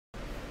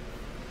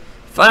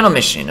Final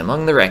mission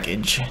among the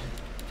wreckage.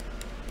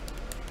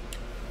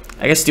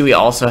 I guess do we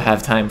also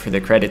have time for the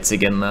credits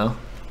again though?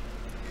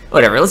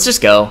 Whatever, let's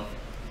just go.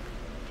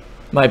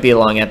 Might be a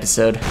long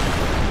episode.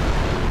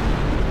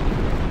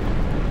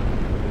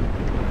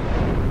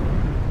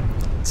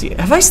 See,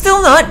 have I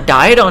still not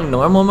died on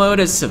normal mode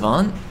as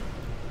Savant?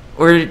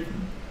 Or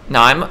no,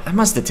 I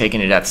must have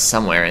taken a death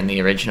somewhere in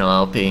the original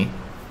LP.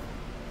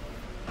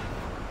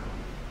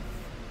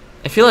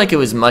 I feel like it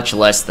was much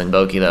less than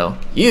Boki though.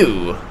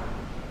 You!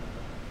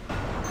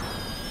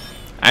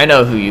 I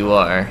know who you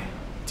are.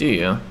 Do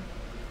you?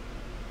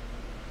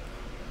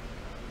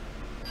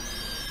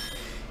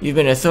 You've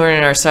been a thorn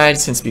in our side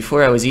since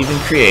before I was even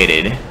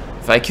created.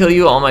 If I kill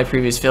you, all my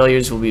previous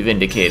failures will be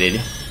vindicated.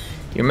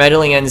 Your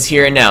meddling ends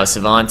here and now,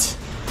 Savant.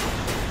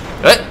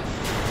 What?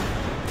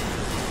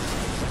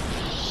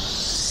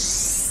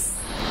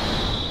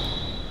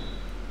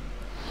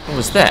 What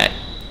was that?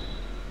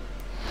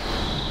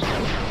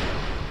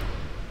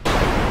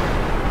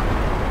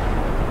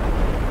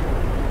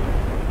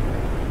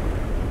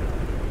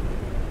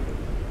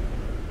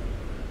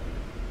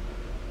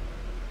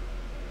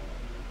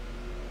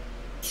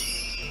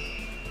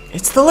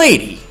 It's the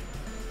lady.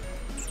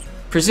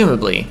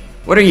 Presumably.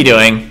 What are you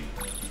doing?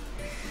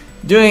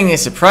 Doing a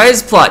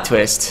surprise plot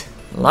twist.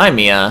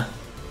 Limea.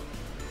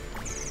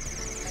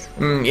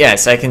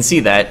 Yes, I can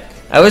see that.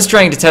 I was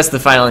trying to test the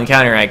final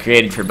encounter I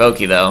created for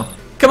Boki, though.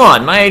 Come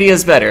on, my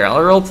idea's better. I'll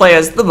roleplay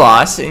as the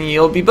boss, and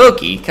you'll be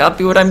Boki.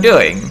 Copy what I'm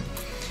doing.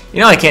 You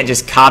know I can't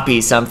just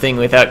copy something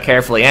without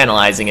carefully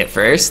analyzing it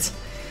first.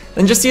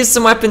 Then just use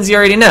some weapons you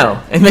already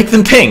know, and make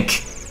them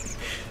pink.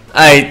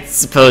 I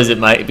suppose it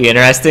might be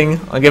interesting.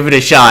 I'll give it a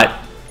shot.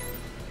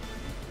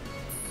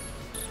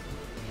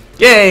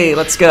 Yay,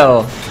 let's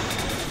go.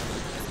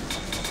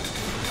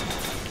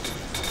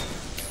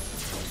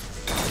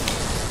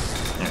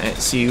 Alright,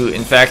 so you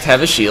in fact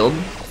have a shield.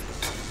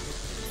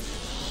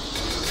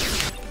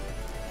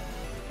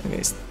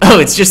 Okay.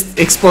 Oh, it's just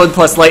explode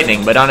plus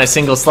lightning, but on a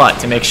single slot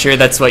to make sure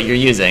that's what you're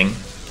using.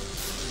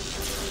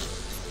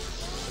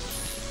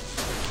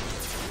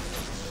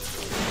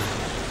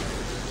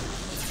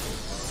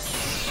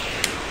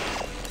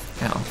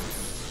 Ow.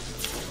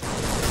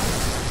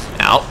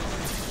 Ow.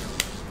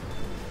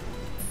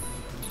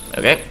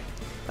 Okay.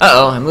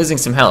 Uh-oh, I'm losing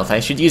some health.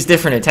 I should use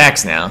different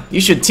attacks now. You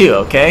should too,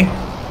 okay?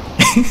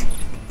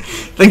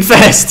 Think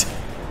fast!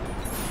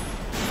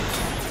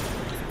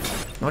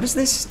 What is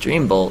this?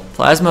 Dream Bolt.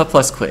 Plasma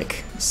plus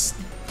quick.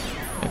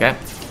 Okay.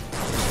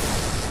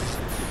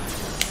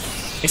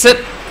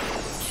 Except...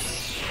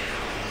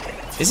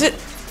 Is it?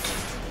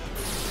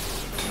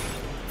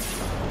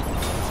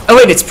 Oh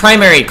wait, it's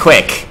primary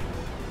quick.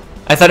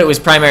 I thought it was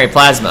primary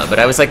plasma, but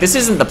I was like, this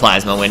isn't the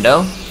plasma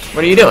window.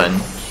 What are you doing?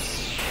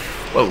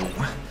 Whoa.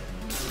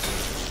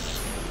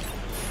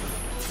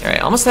 Alright,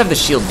 I almost have the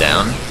shield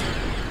down.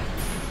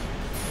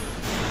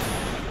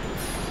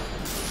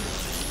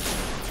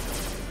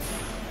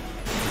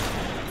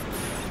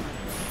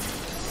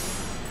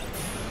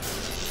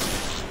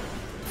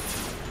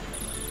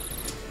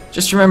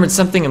 Just remembered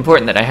something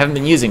important that I haven't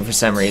been using for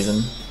some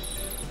reason.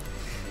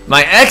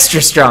 My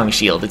extra strong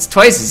shield, it's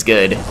twice as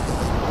good.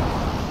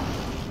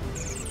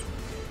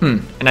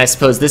 And I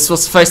suppose this will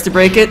suffice to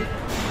break it?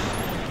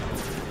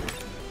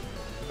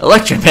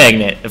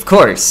 Electromagnet, of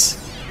course.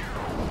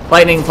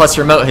 Lightning plus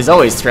remote has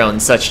always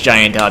thrown such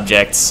giant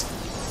objects.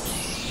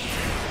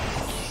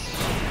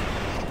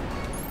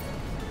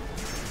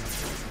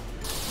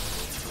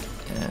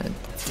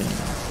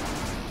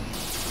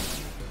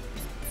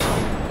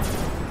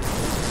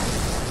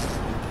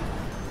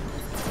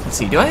 Let's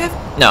see, do I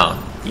have?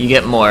 No, you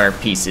get more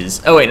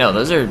pieces. Oh wait, no,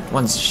 those are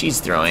ones she's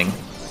throwing.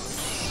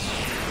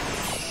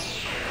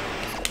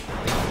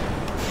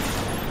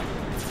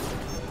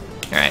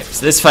 Alright,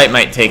 so this fight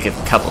might take a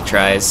couple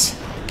tries.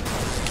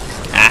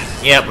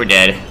 Ah, yep, we're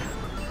dead.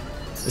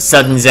 The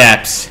sudden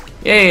zaps.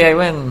 Yay, I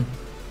win,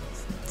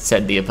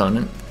 said the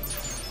opponent.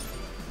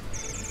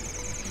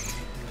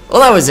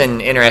 Well, that was an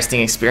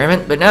interesting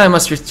experiment, but now I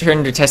must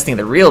return to testing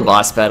the real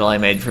boss battle I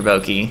made for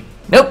Boki.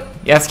 Nope,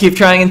 you have to keep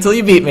trying until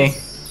you beat me.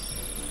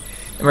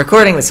 I'm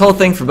recording this whole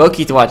thing for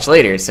Boki to watch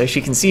later, so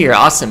she can see her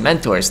awesome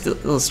mentor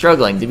still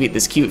struggling to beat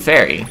this cute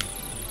fairy.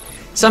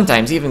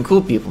 Sometimes even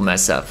cool people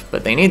mess up,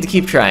 but they need to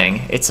keep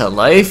trying. It's a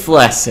life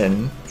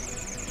lesson.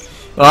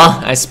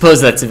 Well, I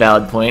suppose that's a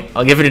valid point.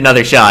 I'll give it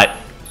another shot.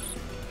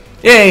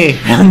 Yay!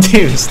 Round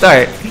 2,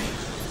 start.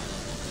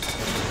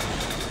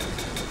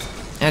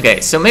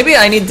 Okay, so maybe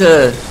I need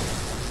to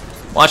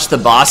watch the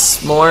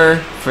boss more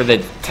for the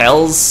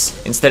tells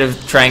instead of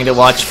trying to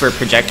watch for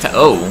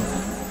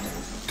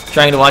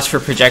trying to watch for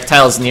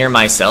projectiles near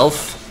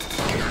myself.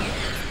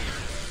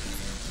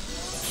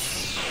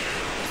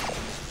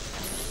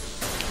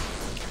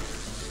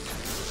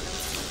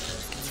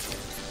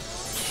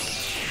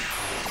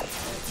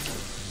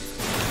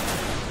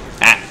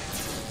 Ah.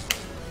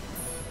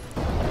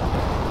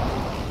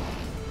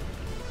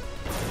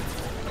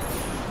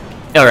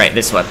 Alright,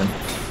 this weapon.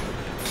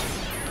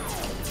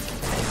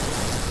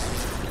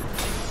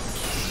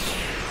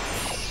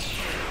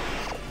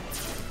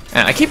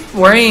 I keep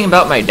worrying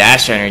about my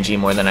dash energy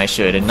more than I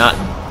should and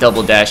not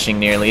double dashing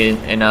nearly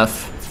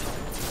enough.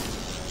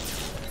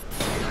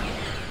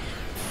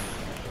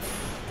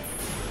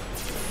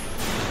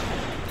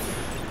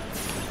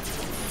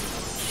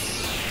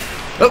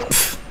 Oh!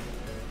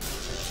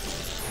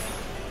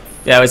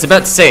 Yeah, I was about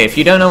to say, if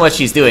you don't know what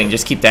she's doing,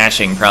 just keep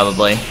dashing,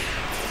 probably.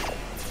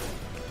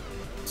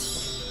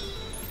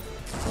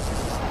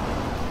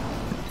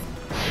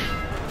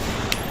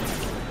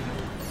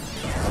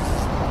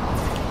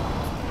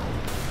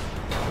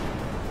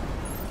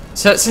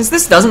 So, since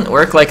this doesn't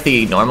work like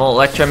the normal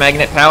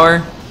electromagnet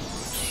power,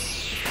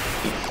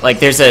 like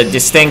there's a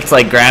distinct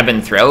like grab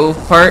and throw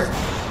part,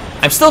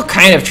 I'm still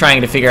kind of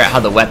trying to figure out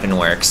how the weapon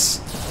works,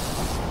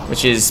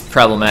 which is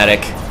problematic.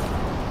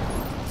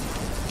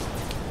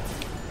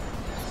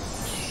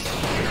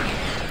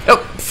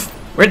 Oh,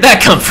 where'd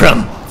that come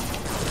from?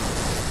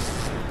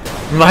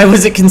 Why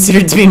was it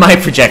considered to be my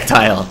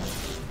projectile?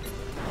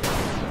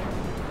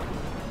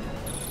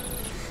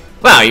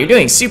 Wow, you're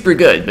doing super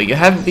good, but you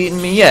haven't beaten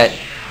me yet.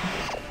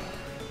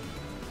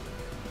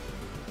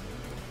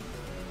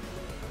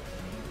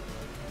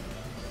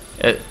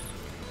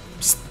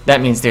 That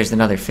means there's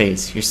another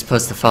phase. You're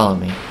supposed to follow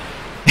me.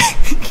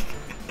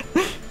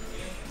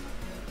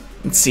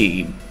 Let's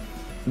see.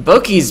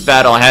 Boki's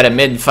battle had a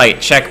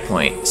mid-fight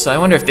checkpoint, so I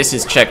wonder if this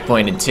is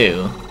checkpointed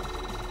too.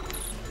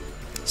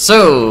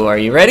 So, are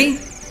you ready?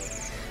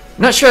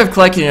 I'm not sure I've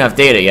collected enough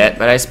data yet,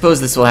 but I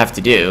suppose this will have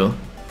to do.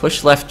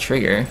 Push left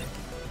trigger.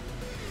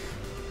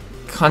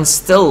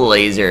 Constill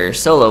laser,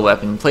 solo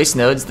weapon. Place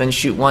nodes, then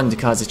shoot one to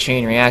cause a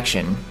chain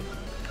reaction.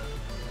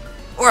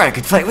 Or I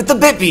could fight with the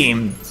bit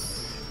beam!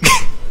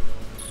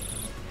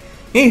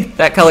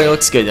 That color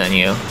looks good on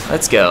you.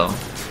 Let's go.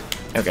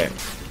 Okay.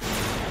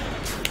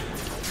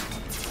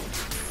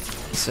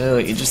 So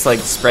you just like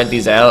spread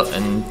these out,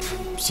 and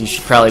you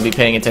should probably be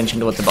paying attention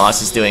to what the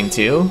boss is doing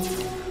too.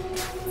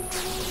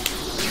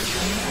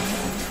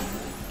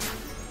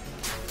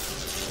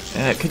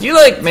 Could you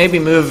like maybe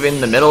move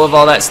in the middle of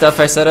all that stuff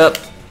I set up?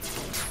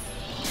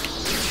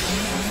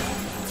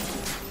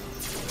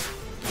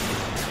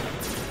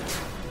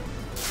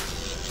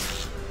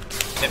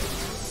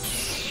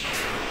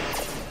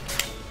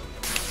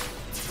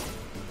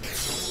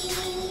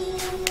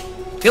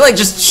 I feel like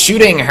just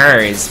shooting her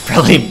is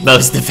probably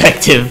most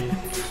effective,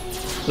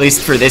 at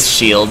least for this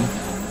shield.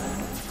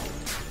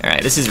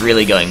 Alright, this is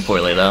really going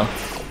poorly though.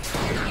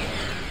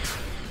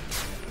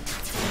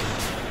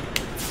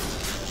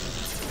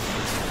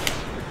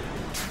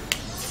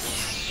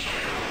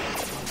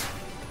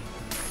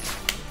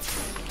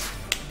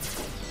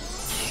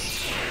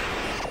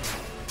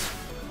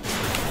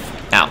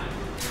 Ow.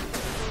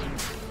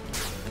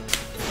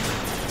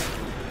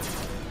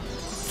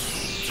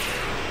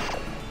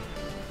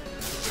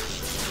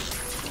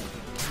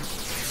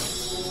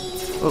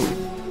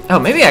 Oh,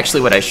 maybe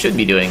actually what I should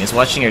be doing is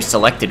watching her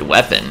selected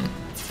weapon,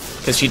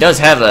 because she does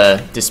have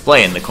a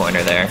display in the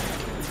corner there.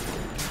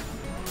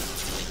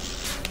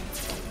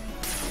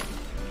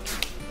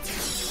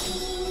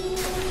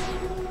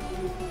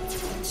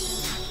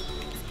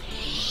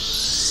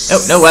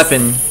 Oh, no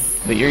weapon,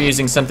 but you're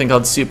using something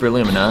called Super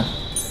Lumina.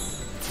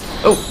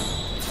 Oh!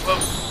 Whoa.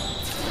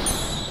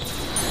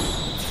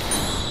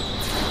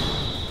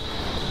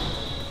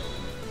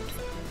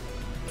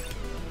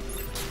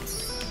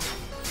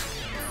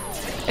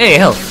 Hey,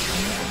 health.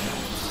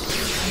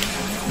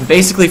 I'm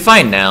basically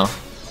fine now.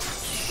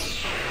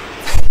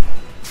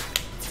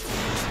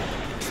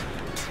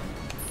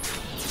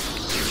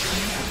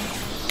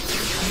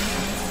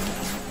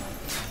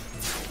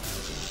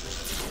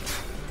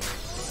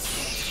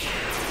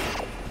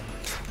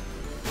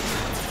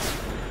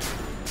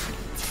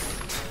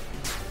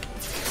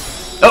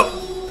 Oh!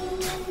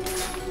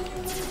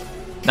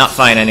 Not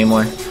fine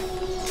anymore.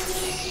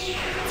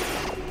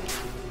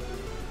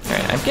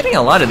 I'm getting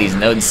a lot of these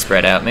nodes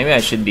spread out. Maybe I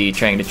should be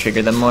trying to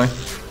trigger them more.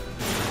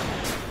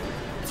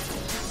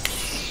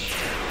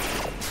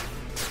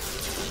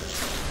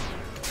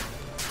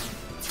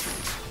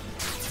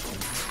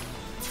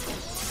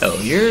 Oh,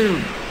 you're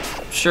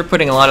sure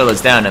putting a lot of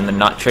those down and then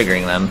not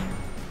triggering them.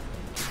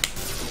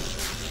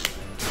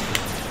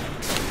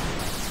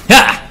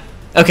 Ha!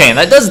 Okay,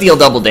 that does deal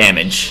double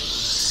damage.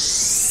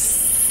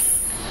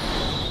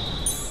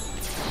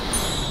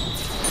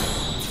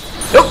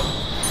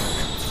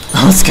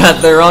 Almost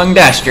got the wrong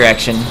dash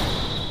direction.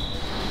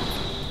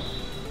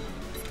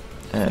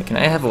 Can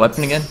I have a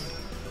weapon again?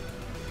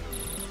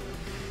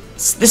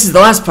 This is the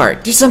last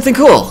part. Do something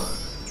cool.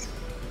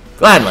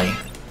 Gladly.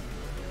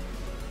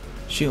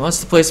 She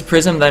wants to place a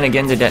prism, then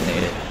again to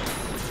detonate it.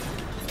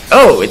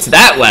 Oh, it's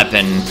that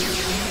weapon.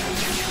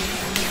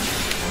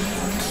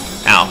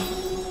 Ow.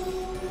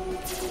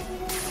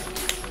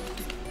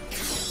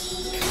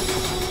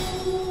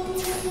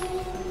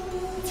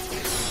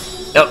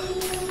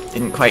 Oh,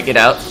 didn't quite get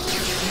out.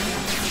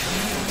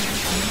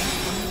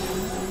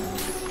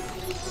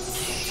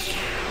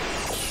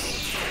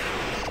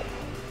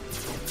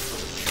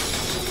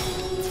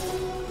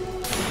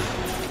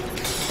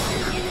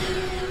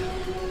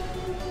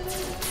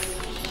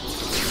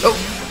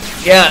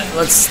 Yeah,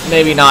 let's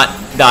maybe not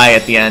die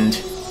at the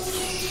end.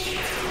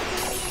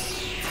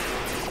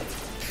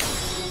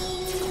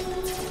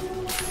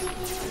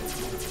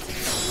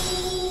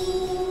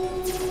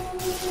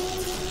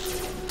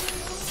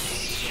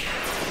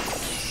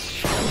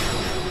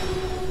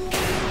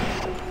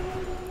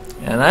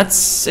 And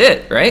that's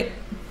it, right?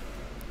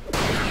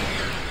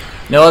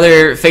 No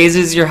other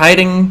phases you're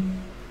hiding?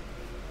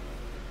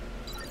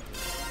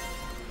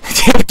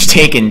 Damage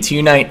taken,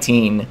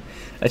 219.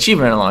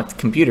 Achievement unlocked,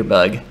 computer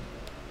bug.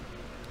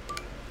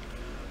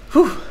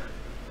 Whew.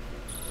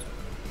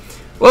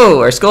 Whoa,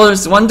 our score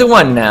is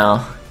 1-1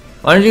 now.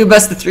 Wanna do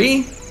best of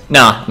 3?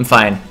 Nah, I'm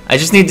fine. I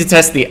just need to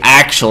test the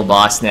actual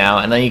boss now,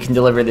 and then you can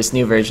deliver this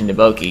new version to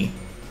Boki.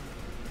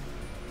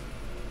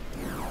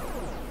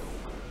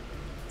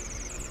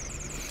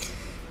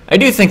 I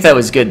do think that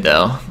was good,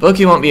 though.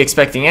 Boki won't be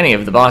expecting any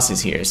of the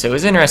bosses here, so it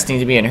was interesting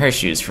to be in her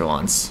shoes for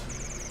once.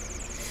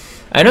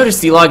 I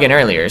noticed you log in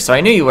earlier, so I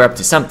knew you were up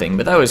to something,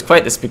 but that was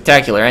quite the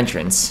spectacular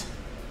entrance.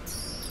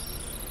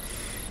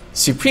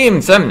 Supreme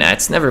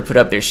Thumbnats never put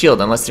up their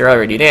shield unless they're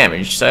already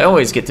damaged, so I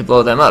always get to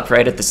blow them up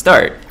right at the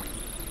start.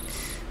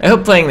 I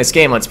hope playing this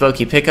game lets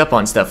Boki pick up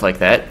on stuff like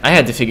that. I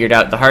had to figure it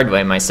out the hard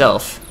way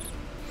myself.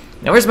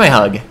 Now where's my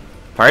hug?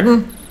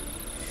 Pardon?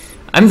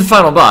 I'm the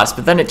final boss,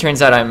 but then it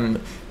turns out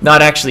I'm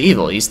not actually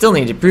evil. You still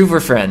need to prove we're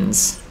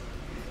friends.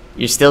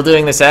 You're still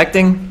doing this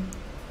acting?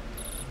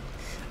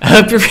 I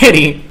hope you're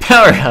ready.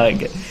 Power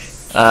hug.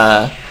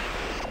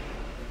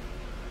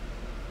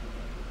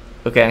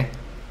 Okay.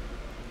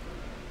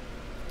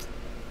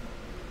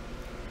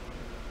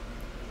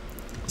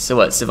 So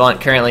what,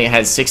 Savant currently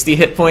has 60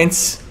 hit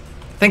points?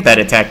 I think that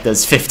attack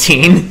does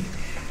 15.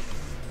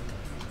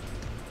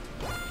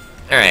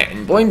 Alright,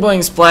 and Boing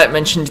Boing Splat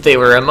mentioned they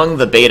were among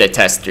the beta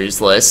testers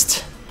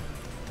list.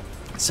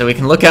 So we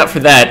can look out for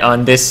that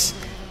on this,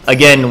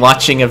 again,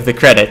 watching of the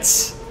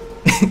credits.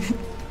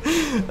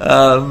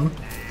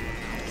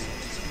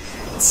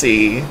 Let's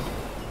see.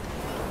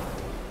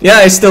 Yeah,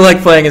 I still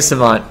like playing as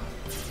Savant.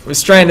 I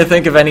was trying to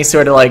think of any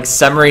sort of, like,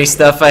 summary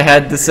stuff I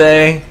had to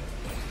say.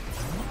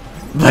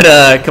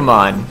 But, come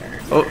on.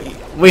 Oh,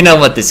 we know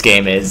what this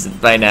game is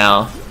by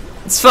now.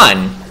 It's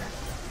fun.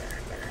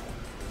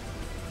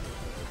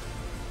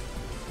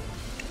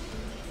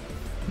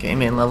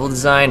 Game and level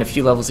design, a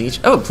few levels each.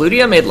 Oh,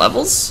 Plutia made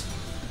levels?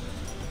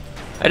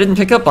 I didn't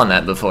pick up on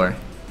that before.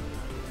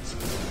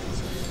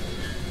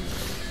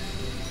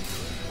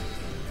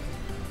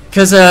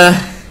 Because,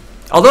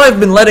 although I've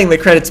been letting the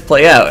credits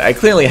play out, I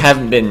clearly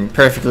haven't been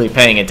perfectly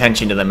paying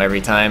attention to them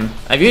every time.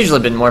 I've usually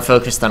been more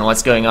focused on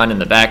what's going on in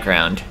the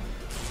background.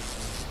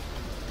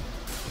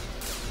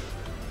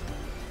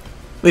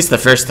 At least the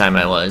first time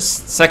I was.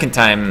 Second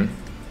time,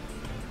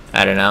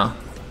 I don't know.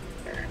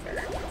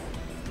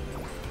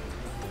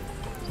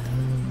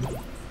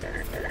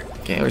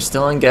 Okay, we're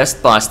still on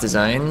guest boss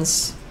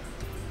designs.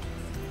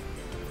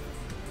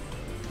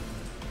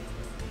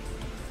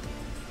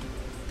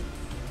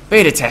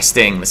 Beta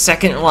testing, the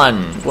second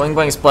one, Boing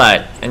Boing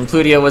Splat, and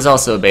Plutia was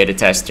also a beta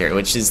tester,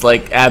 which is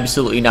like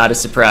absolutely not a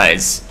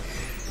surprise.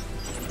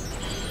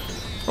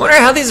 I wonder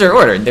how these are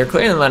ordered. They're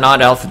clearly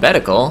not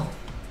alphabetical.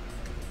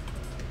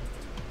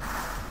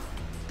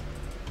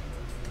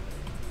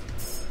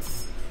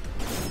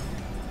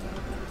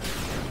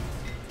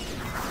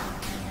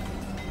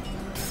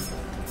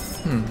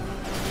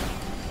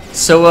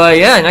 So,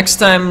 yeah, next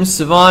time,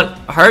 Savant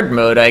hard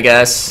mode, I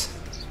guess.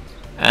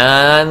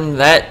 And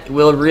that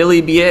will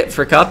really be it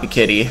for Copy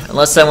Kitty.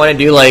 Unless I want to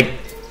do, like,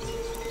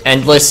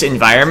 endless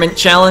environment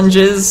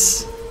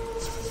challenges.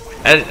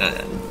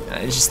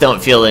 I just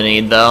don't feel the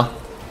need, though.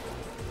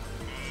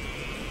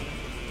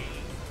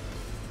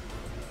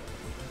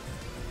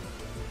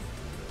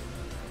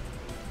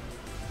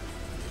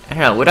 I don't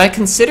know, would I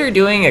consider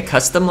doing a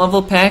custom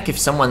level pack if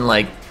someone,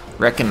 like,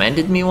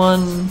 recommended me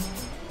one?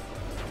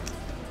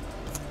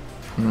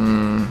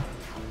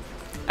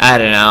 I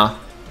don't know.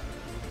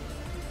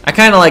 I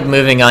kind of like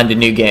moving on to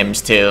new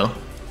games too.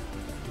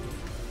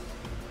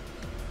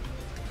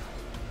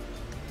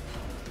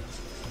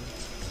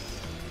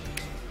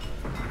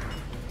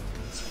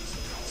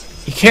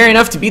 You care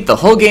enough to beat the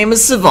whole game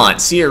as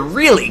Savant, so you're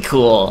really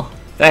cool.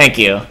 Thank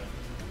you.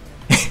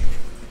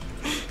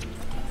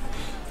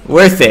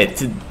 Worth it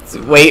to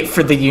wait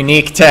for the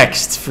unique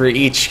text for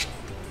each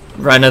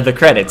run of the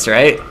credits,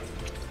 right?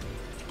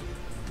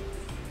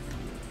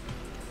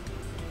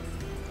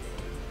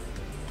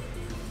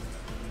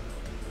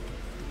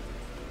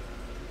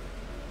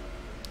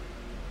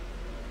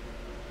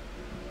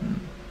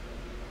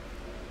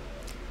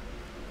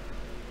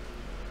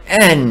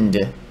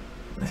 And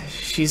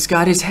she's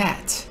got his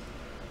hat.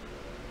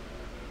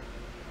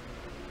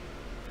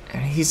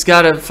 And he's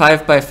got a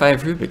 5x5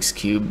 Rubik's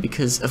Cube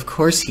because of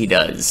course he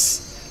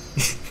does.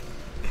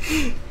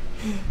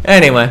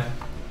 Anyway,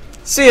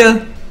 see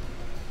ya!